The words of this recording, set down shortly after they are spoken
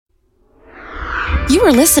You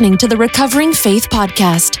are listening to the Recovering Faith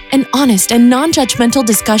Podcast, an honest and non-judgmental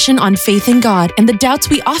discussion on faith in God and the doubts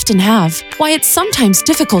we often have, why it's sometimes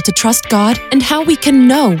difficult to trust God, and how we can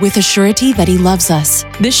know with a surety that He loves us.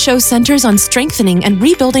 This show centers on strengthening and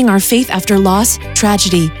rebuilding our faith after loss,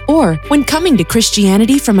 tragedy, or when coming to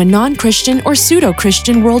Christianity from a non-Christian or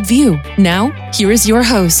pseudo-Christian worldview. Now, here is your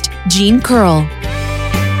host, Gene Curl.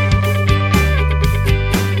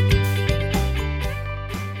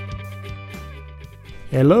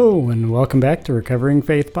 Hello, and welcome back to Recovering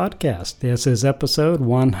Faith Podcast. This is episode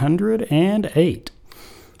 108.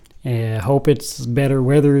 I hope it's better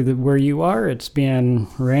weather where you are. It's been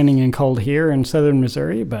raining and cold here in southern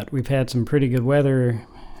Missouri, but we've had some pretty good weather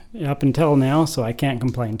up until now, so I can't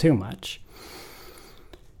complain too much.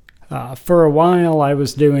 For a while, I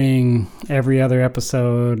was doing every other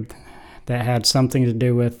episode that had something to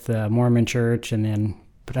do with the Mormon Church,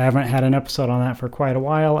 but I haven't had an episode on that for quite a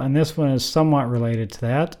while, and this one is somewhat related to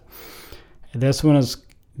that. This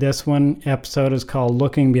episode is called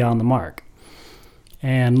Looking Beyond the Mark.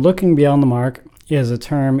 And looking beyond the mark is a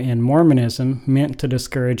term in Mormonism meant to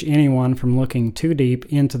discourage anyone from looking too deep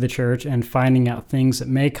into the church and finding out things that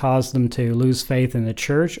may cause them to lose faith in the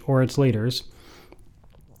church or its leaders.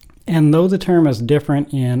 And though the term is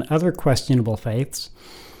different in other questionable faiths,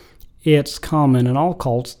 it's common in all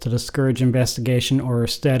cults to discourage investigation or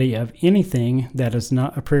study of anything that is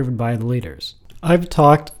not approved by the leaders. I've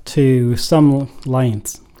talked to some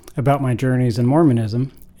length about my journeys in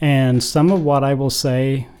Mormonism, and some of what I will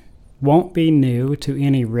say won't be new to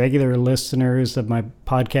any regular listeners of my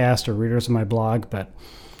podcast or readers of my blog, but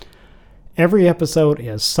every episode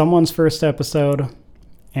is someone's first episode,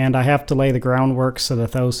 and I have to lay the groundwork so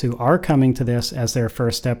that those who are coming to this as their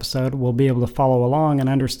first episode will be able to follow along and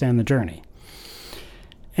understand the journey.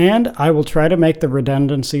 And I will try to make the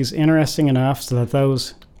redundancies interesting enough so that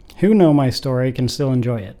those who know my story can still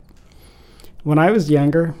enjoy it. When I was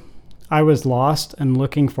younger, I was lost and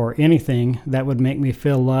looking for anything that would make me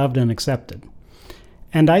feel loved and accepted.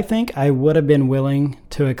 And I think I would have been willing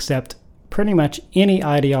to accept pretty much any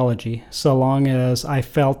ideology so long as I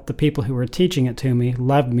felt the people who were teaching it to me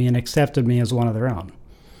loved me and accepted me as one of their own.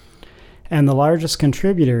 And the largest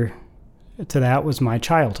contributor to that was my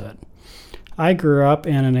childhood. I grew up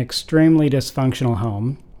in an extremely dysfunctional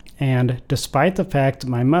home, and despite the fact that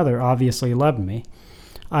my mother obviously loved me,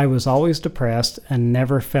 I was always depressed and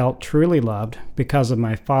never felt truly loved because of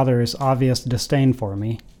my father's obvious disdain for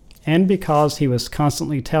me, and because he was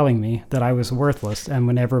constantly telling me that I was worthless and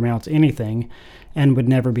would never amount to anything and would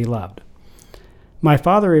never be loved. My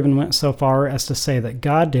father even went so far as to say that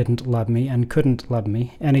God didn't love me and couldn't love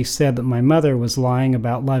me, and he said that my mother was lying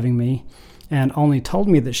about loving me and only told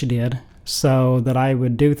me that she did so that I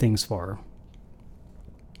would do things for her.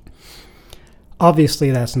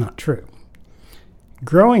 Obviously, that's not true.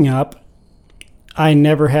 Growing up, I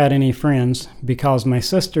never had any friends because my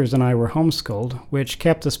sisters and I were homeschooled, which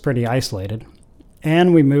kept us pretty isolated,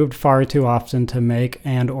 and we moved far too often to make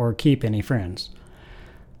and or keep any friends.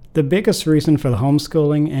 The biggest reason for the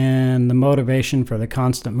homeschooling and the motivation for the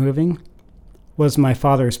constant moving was my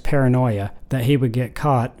father's paranoia that he would get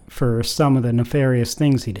caught for some of the nefarious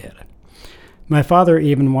things he did. My father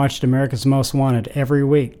even watched America's Most Wanted every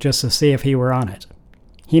week just to see if he were on it.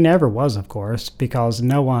 He never was, of course, because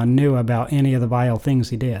no one knew about any of the vile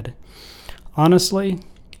things he did. Honestly,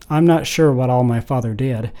 I'm not sure what all my father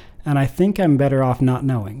did, and I think I'm better off not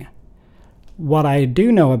knowing. What I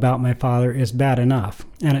do know about my father is bad enough,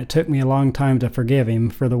 and it took me a long time to forgive him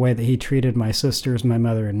for the way that he treated my sisters, my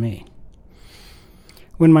mother, and me.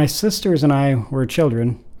 When my sisters and I were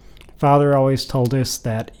children, Father always told us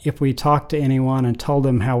that if we talked to anyone and told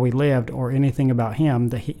them how we lived or anything about him,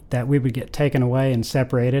 that we would get taken away and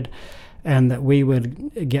separated, and that we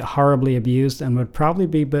would get horribly abused and would probably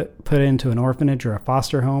be put into an orphanage or a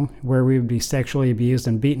foster home where we would be sexually abused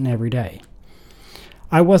and beaten every day.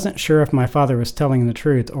 I wasn't sure if my father was telling the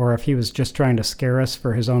truth or if he was just trying to scare us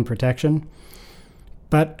for his own protection.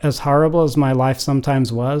 But as horrible as my life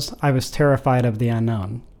sometimes was, I was terrified of the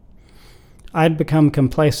unknown. I'd become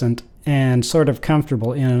complacent and sort of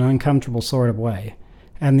comfortable in an uncomfortable sort of way,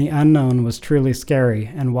 and the unknown was truly scary,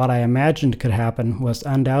 and what I imagined could happen was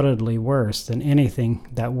undoubtedly worse than anything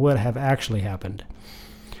that would have actually happened.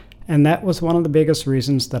 And that was one of the biggest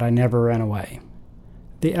reasons that I never ran away.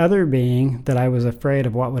 The other being that I was afraid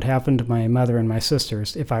of what would happen to my mother and my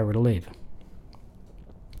sisters if I were to leave.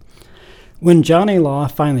 When Johnny Law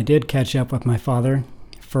finally did catch up with my father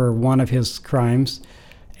for one of his crimes,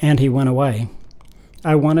 and he went away,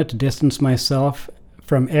 I wanted to distance myself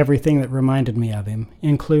from everything that reminded me of him,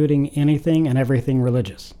 including anything and everything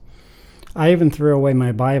religious. I even threw away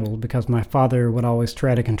my Bible because my father would always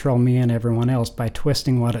try to control me and everyone else by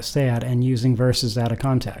twisting what it said and using verses out of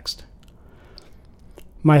context.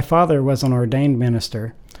 My father was an ordained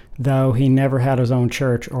minister, though he never had his own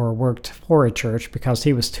church or worked for a church because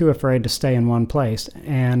he was too afraid to stay in one place,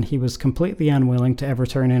 and he was completely unwilling to ever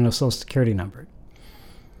turn in a Social Security number.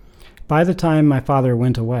 By the time my father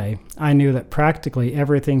went away, I knew that practically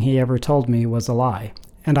everything he ever told me was a lie,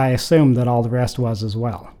 and I assumed that all the rest was as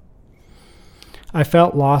well. I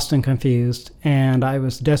felt lost and confused, and I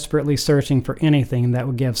was desperately searching for anything that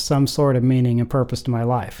would give some sort of meaning and purpose to my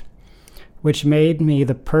life, which made me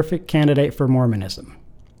the perfect candidate for Mormonism.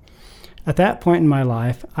 At that point in my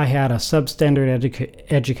life, I had a substandard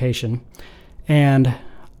education, and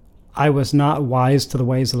I was not wise to the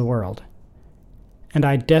ways of the world. And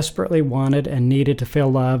I desperately wanted and needed to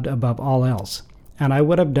feel loved above all else, and I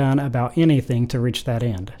would have done about anything to reach that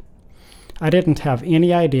end. I didn't have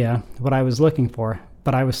any idea what I was looking for,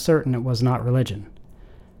 but I was certain it was not religion.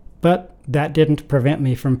 But that didn't prevent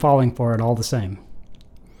me from falling for it all the same.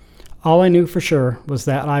 All I knew for sure was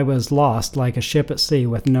that I was lost like a ship at sea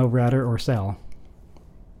with no rudder or sail.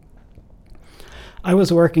 I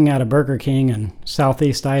was working at a Burger King in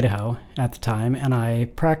southeast Idaho at the time,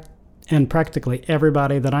 and practically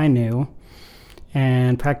everybody that I knew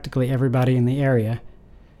and practically everybody in the area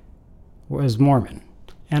was Mormon.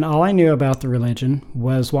 And all I knew about the religion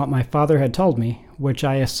was what my father had told me, which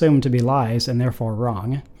I assumed to be lies and therefore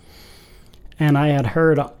wrong. And what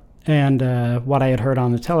I had heard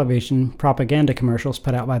on the television propaganda commercials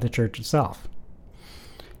put out by the church itself.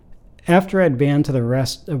 After I'd been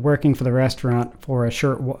to working for the restaurant for a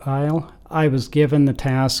short while, I was given the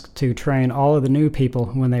task to train all of the new people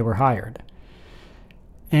when they were hired.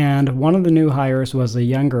 And one of the new hires was a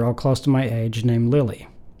young girl close to my age named Lily.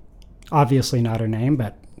 Obviously not her name,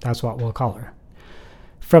 but that's what we'll call her.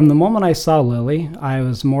 From the moment I saw Lily, I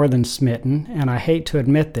was more than smitten, and I hate to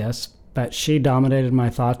admit this, but she dominated my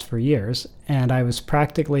thoughts for years, and I was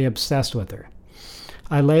practically obsessed with her.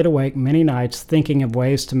 I laid awake many nights thinking of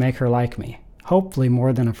ways to make her like me, hopefully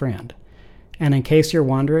more than a friend. And in case you're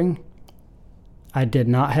wondering, I did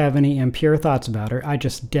not have any impure thoughts about her, I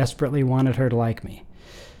just desperately wanted her to like me.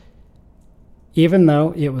 Even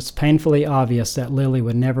though it was painfully obvious that Lily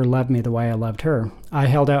would never love me the way I loved her, I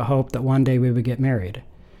held out hope that one day we would get married.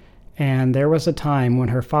 And there was a time when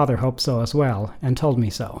her father hoped so as well, and told me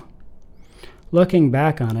so. Looking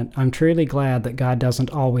back on it, I'm truly glad that God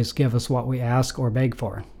doesn't always give us what we ask or beg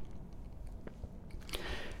for.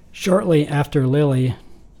 Shortly after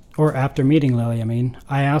meeting Lily,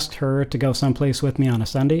 I asked her to go someplace with me on a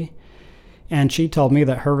Sunday, and she told me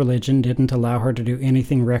that her religion didn't allow her to do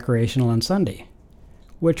anything recreational on Sunday,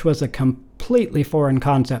 which was a completely foreign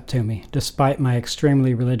concept to me, despite my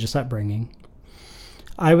extremely religious upbringing.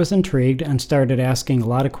 I was intrigued and started asking a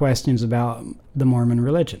lot of questions about the Mormon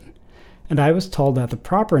religion, and I was told that the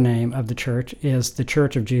proper name of the church is the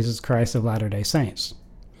Church of Jesus Christ of Latter-day Saints.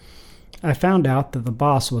 I found out that the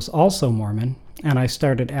boss was also Mormon, and I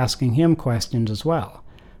started asking him questions as well,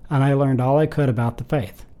 and I learned all I could about the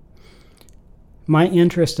faith. My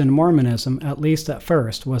interest in Mormonism, at least at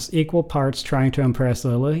first, was equal parts trying to impress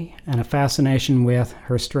Lily and a fascination with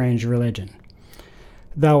her strange religion,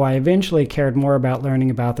 though I eventually cared more about learning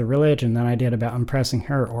about the religion than I did about impressing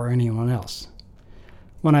her or anyone else.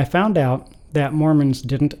 When I found out that Mormons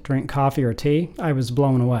didn't drink coffee or tea, I was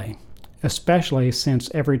blown away, especially since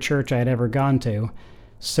every church I had ever gone to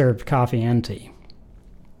served coffee and tea.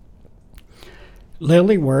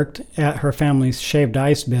 Lily worked at her family's shaved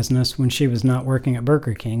ice business when she was not working at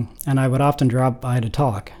Burger King, and I would often drop by to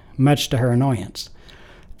talk, much to her annoyance.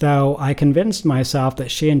 Though I convinced myself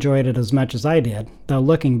that she enjoyed it as much as I did, though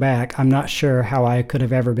looking back, I'm not sure how I could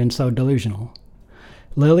have ever been so delusional.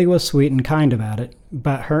 Lily was sweet and kind about it,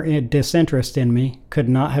 but her disinterest in me could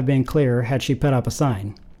not have been clearer had she put up a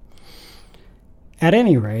sign. At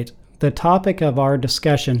any rate, the topic of our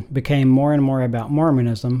discussion became more and more about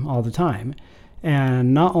Mormonism all the time,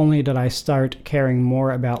 and not only did I start caring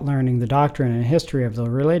more about learning the doctrine and history of the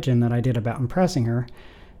religion than I did about impressing her,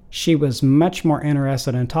 she was much more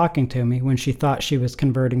interested in talking to me when she thought she was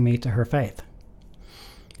converting me to her faith.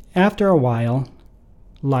 After a while,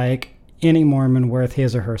 like any Mormon worth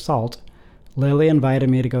his or her salt, Lily invited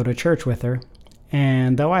me to go to church with her,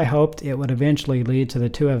 and though I hoped it would eventually lead to the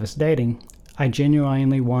two of us dating, I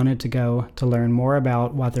genuinely wanted to go to learn more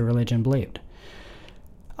about what the religion believed.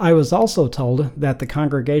 I was also told that the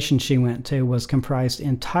congregation she went to was comprised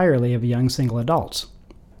entirely of young single adults,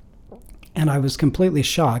 and I was completely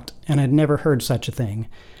shocked and had never heard such a thing,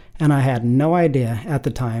 and I had no idea at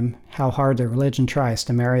the time how hard the religion tries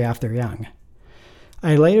to marry off their young.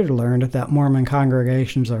 I later learned that Mormon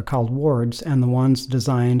congregations are called wards, and the ones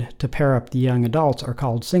designed to pair up the young adults are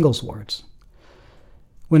called singles wards.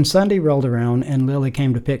 When Sunday rolled around and Lily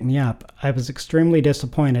came to pick me up, I was extremely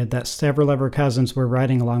disappointed that several of her cousins were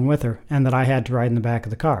riding along with her and that I had to ride in the back of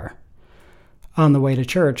the car. On the way to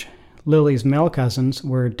church, Lily's male cousins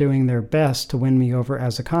were doing their best to win me over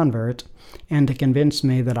as a convert and to convince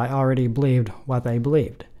me that I already believed what they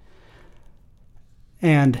believed.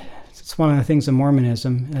 And it's one of the things in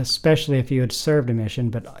Mormonism, especially if you had served a mission,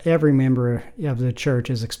 but every member of the church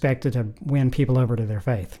is expected to win people over to their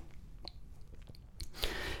faith.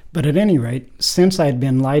 But at any rate, since I had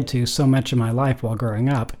been lied to so much of my life while growing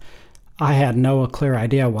up, I had no clear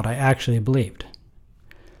idea what I actually believed.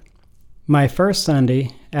 My first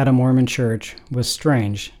Sunday at a Mormon church was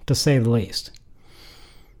strange, to say the least.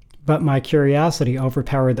 But my curiosity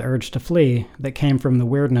overpowered the urge to flee that came from the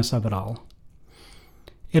weirdness of it all.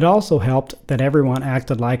 It also helped that everyone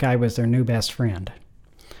acted like I was their new best friend.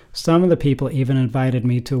 Some of the people even invited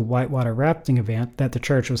me to a whitewater rafting event that the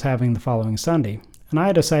church was having the following Sunday, and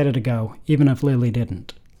I decided to go, even if Lily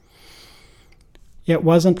didn't. It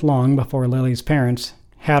wasn't long before Lily's parents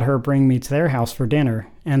had her bring me to their house for dinner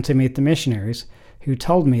and to meet the missionaries, who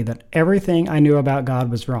told me that everything I knew about God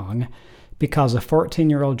was wrong because a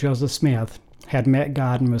 14-year-old Joseph Smith had met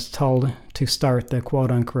God and was told to start the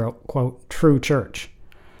quote-unquote true church.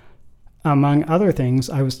 Among other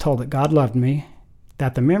things, I was told that God loved me,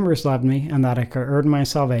 that the members loved me, and that I could earn my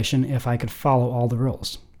salvation if I could follow all the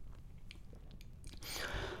rules.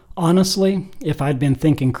 Honestly, if I'd been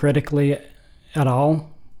thinking critically at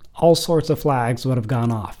all sorts of flags would have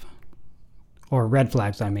gone off. Or red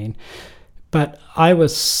flags, I mean. But I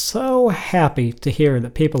was so happy to hear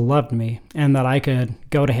that people loved me and that I could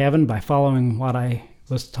go to heaven by following what I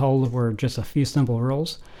was told were just a few simple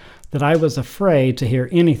rules, that I was afraid to hear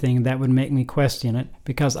anything that would make me question it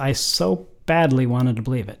because I so badly wanted to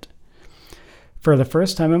believe it. For the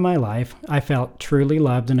first time in my life, I felt truly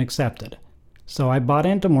loved and accepted. So I bought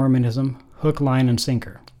into Mormonism, hook, line, and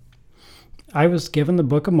sinker. I was given the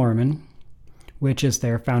Book of Mormon, which is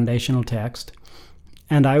their foundational text,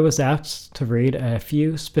 and I was asked to read a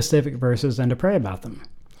few specific verses and to pray about them.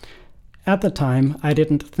 At the time, I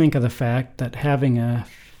didn't think of the fact that having a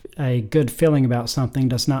good feeling about something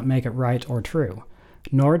does not make it right or true,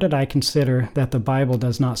 nor did I consider that the Bible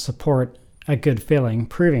does not support a good feeling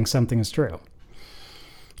proving something is true.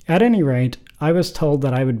 At any rate, I was told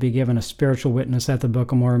that I would be given a spiritual witness that the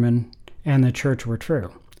Book of Mormon and the church were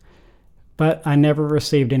true. But I never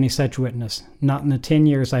received any such witness, not in the 10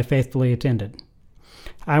 years I faithfully attended.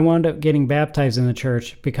 I wound up getting baptized in the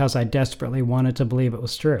church because I desperately wanted to believe it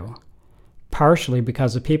was true. Partially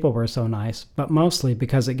because the people were so nice, but mostly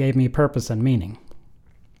because it gave me purpose and meaning.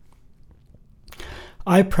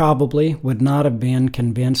 I probably would not have been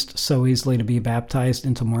convinced so easily to be baptized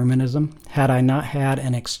into Mormonism had I not had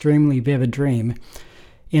an extremely vivid dream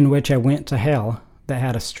in which I went to hell that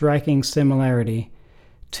had a striking similarity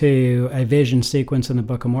to a vision sequence in the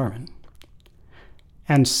Book of Mormon.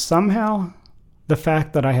 And somehow, the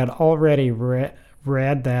fact that I had already read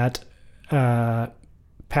that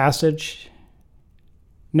passage...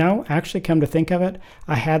 No, actually, come to think of it,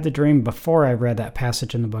 I had the dream before I read that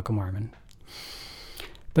passage in the Book of Mormon.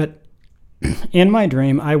 But in my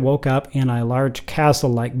dream, I woke up in a large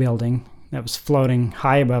castle-like building that was floating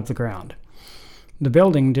high above the ground. The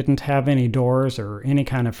building didn't have any doors or any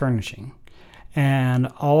kind of furnishing, and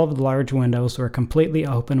all of the large windows were completely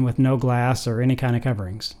open with no glass or any kind of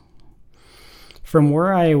coverings. From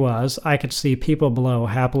where I was, I could see people below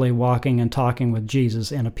happily walking and talking with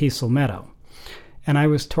Jesus in a peaceful meadow, and I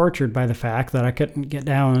was tortured by the fact that I couldn't get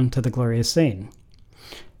down to the glorious scene.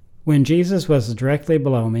 When Jesus was directly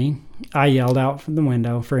below me, I yelled out from the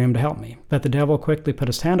window for him to help me, but the devil quickly put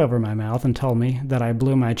his hand over my mouth and told me that I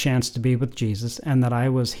blew my chance to be with Jesus and that I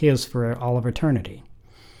was his for all of eternity.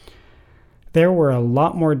 There were a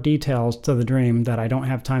lot more details to the dream that I don't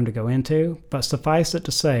have time to go into, but suffice it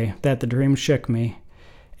to say that the dream shook me,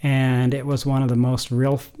 and it was one of the most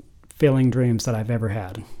real-feeling dreams that I've ever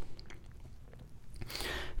had.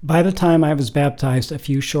 By the time I was baptized a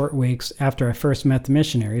few short weeks after I first met the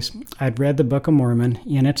missionaries, I'd read the Book of Mormon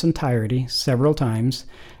in its entirety several times,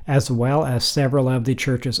 as well as several of the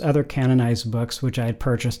church's other canonized books which I had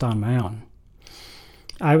purchased on my own.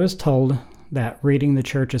 I was told that reading the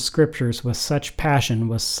church's scriptures with such passion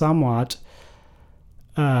was somewhat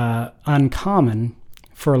uncommon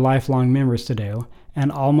for lifelong members to do,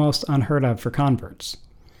 and almost unheard of for converts.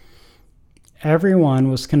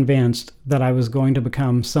 Everyone was convinced that I was going to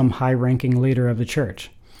become some high-ranking leader of the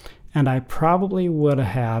church, and I probably would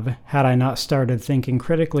have had I not started thinking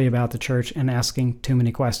critically about the church and asking too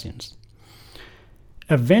many questions.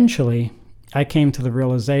 Eventually, I came to the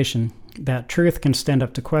realization that truth can stand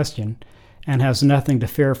up to question and has nothing to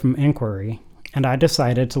fear from inquiry, and I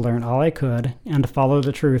decided to learn all I could and to follow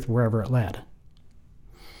the truth wherever it led.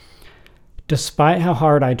 Despite how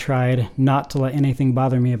hard I tried not to let anything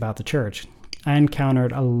bother me about the church, I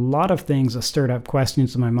encountered a lot of things that stirred up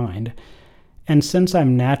questions in my mind, and since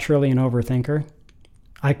I'm naturally an overthinker,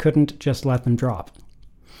 I couldn't just let them drop.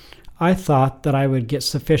 I thought that I would get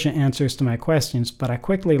sufficient answers to my questions, but I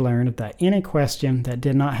quickly learned that any question that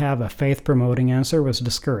did not have a faith-promoting answer was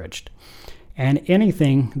discouraged, and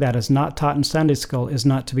anything that is not taught in Sunday school is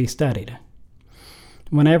not to be studied.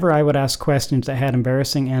 Whenever I would ask questions that had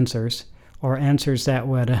embarrassing answers, or answers that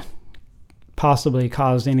would possibly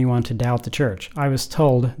cause anyone to doubt the church, I was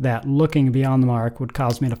told that looking beyond the mark would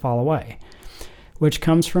cause me to fall away, which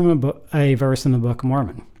comes from a verse in the Book of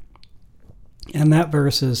Mormon. And that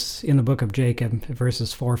verse is in the book of Jacob,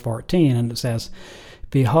 verses 4:14, and it says,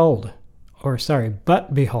 But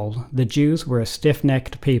behold, the Jews were a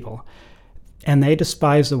stiff-necked people, and they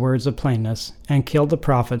despised the words of plainness, and killed the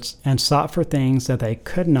prophets, and sought for things that they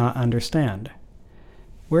could not understand.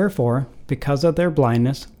 Wherefore, because of their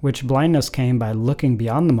blindness, which blindness came by looking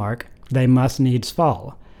beyond the mark, they must needs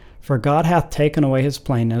fall. For God hath taken away his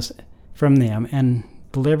plainness from them, and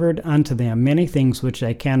delivered unto them many things which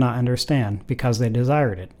they cannot understand, because they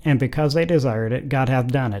desired it. And because they desired it, God hath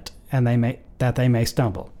done it, and that they may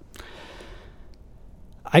stumble.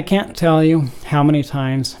 I can't tell you how many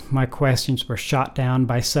times my questions were shot down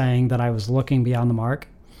by saying that I was looking beyond the mark,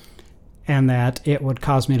 and that it would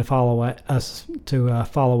cause me to fall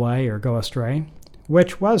away or go astray,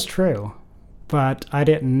 which was true, but I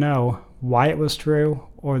didn't know why it was true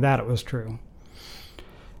or that it was true.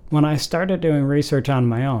 When I started doing research on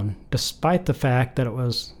my own, despite the fact that it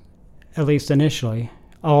was, at least initially,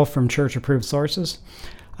 all from church-approved sources,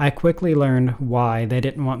 I quickly learned why they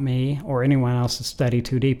didn't want me or anyone else to study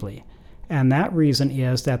too deeply. And that reason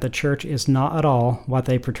is that the church is not at all what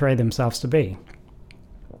they portray themselves to be.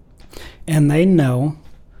 And they know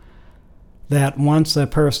that once a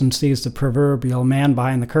person sees the proverbial man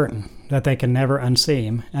behind the curtain, that they can never unsee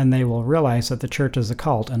him, and they will realize that the church is a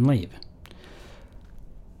cult and leave.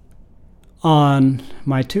 On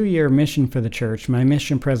my 2-year mission for the church, my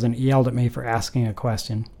mission president yelled at me for asking a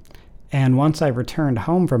question. And once I returned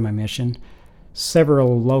home from my mission,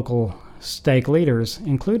 several local stake leaders,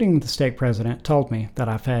 including the stake president, told me that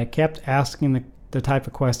if I kept asking the type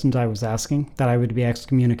of questions I was asking, that I would be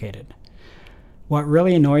excommunicated. What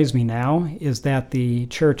really annoys me now is that the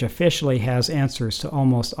church officially has answers to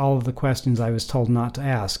almost all of the questions I was told not to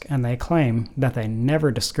ask, and they claim that they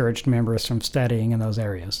never discouraged members from studying in those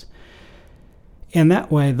areas. In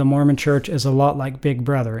that way, the Mormon Church is a lot like Big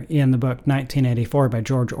Brother in the book 1984 by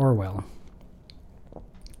George Orwell.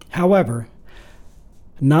 However,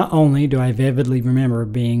 not only do I vividly remember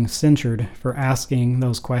being censured for asking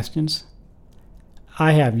those questions,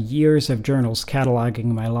 I have years of journals cataloging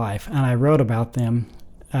my life, and I wrote about them,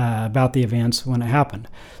 about the events when it happened.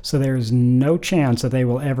 So there is no chance that they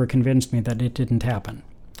will ever convince me that it didn't happen.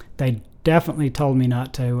 They definitely told me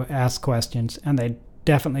not to ask questions, and they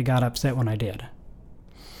definitely got upset when I did.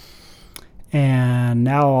 And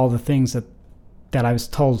now all the things that I was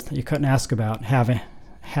told that you couldn't ask about have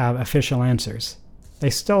official answers. They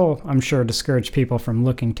still, I'm sure, discourage people from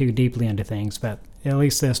looking too deeply into things, but at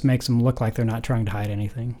least this makes them look like they're not trying to hide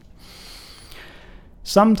anything.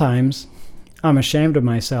 Sometimes I'm ashamed of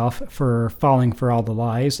myself for falling for all the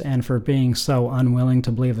lies and for being so unwilling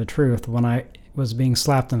to believe the truth when I was being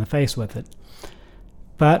slapped in the face with it.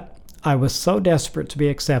 But I was so desperate to be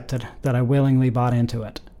accepted that I willingly bought into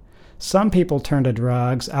it. Some people turn to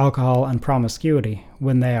drugs, alcohol, and promiscuity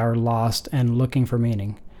when they are lost and looking for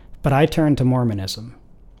meaning, but I turn to Mormonism.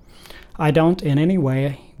 I don't in any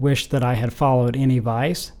way wish that I had followed any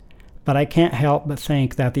vice, but I can't help but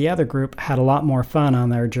think that the other group had a lot more fun on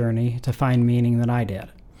their journey to find meaning than I did.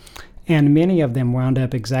 And many of them wound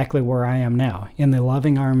up exactly where I am now, in the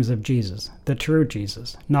loving arms of Jesus, the true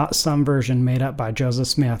Jesus, not some version made up by Joseph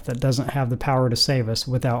Smith that doesn't have the power to save us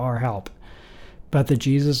without our help, but the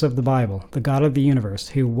Jesus of the Bible, the God of the universe,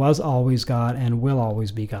 who was always God and will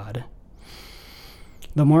always be God.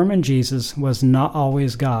 The Mormon Jesus was not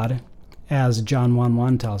always God, as John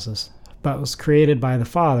 1:1 tells us, but was created by the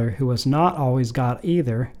Father, who was not always God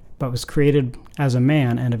either, but was created as a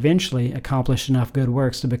man and eventually accomplished enough good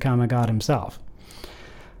works to become a God himself.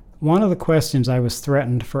 One of the questions I was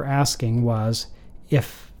threatened for asking was,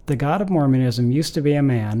 if the God of Mormonism used to be a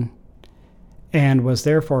man and was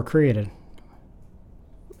therefore created,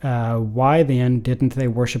 Why then didn't they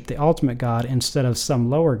worship the ultimate God instead of some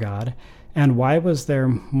lower God? And why was there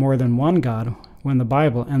more than one God when the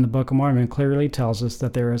Bible and the Book of Mormon clearly tells us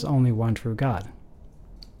that there is only one true God?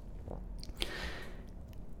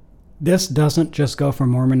 This doesn't just go for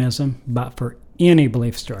Mormonism, but for any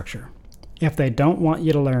belief structure. If they don't want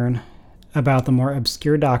you to learn about the more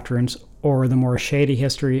obscure doctrines or the more shady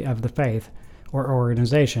history of the faith or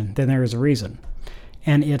organization, then there is a reason.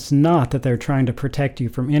 And it's not that they're trying to protect you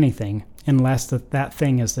from anything unless that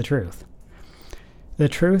thing is the truth. The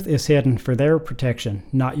truth is hidden for their protection,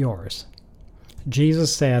 not yours.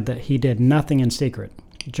 Jesus said that he did nothing in secret,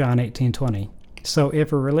 John 18:20. So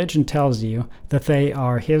if a religion tells you that they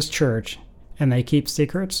are his church and they keep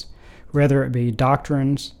secrets, whether it be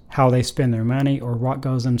doctrines, how they spend their money, or what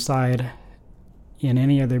goes inside in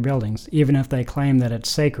any of their buildings, even if they claim that it's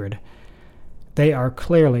sacred, they are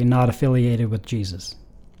clearly not affiliated with Jesus.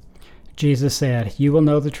 Jesus said, "You will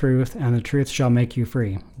know the truth, and the truth shall make you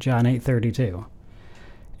free," John 8:32.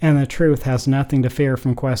 And the truth has nothing to fear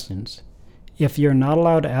from questions. If you're not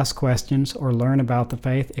allowed to ask questions or learn about the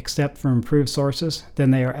faith except from approved sources,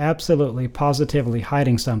 then they are absolutely, positively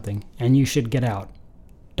hiding something, and you should get out.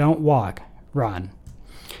 Don't walk, run.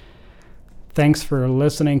 Thanks for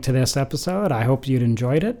listening to this episode. I hope you'd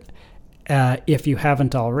enjoyed it. If you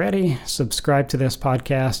haven't already, subscribe to this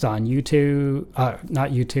podcast on YouTube,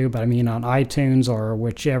 not YouTube, but I mean on iTunes or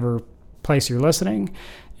whichever place you're listening.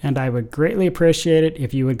 And I would greatly appreciate it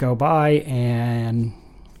if you would go by and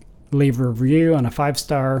leave a review and a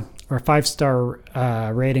 5-star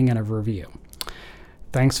rating and a review.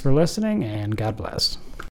 Thanks for listening, and God bless.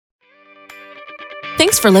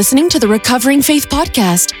 Thanks for listening to the Recovering Faith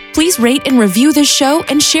Podcast. Please rate and review this show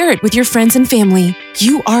and share it with your friends and family.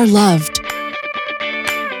 You are loved.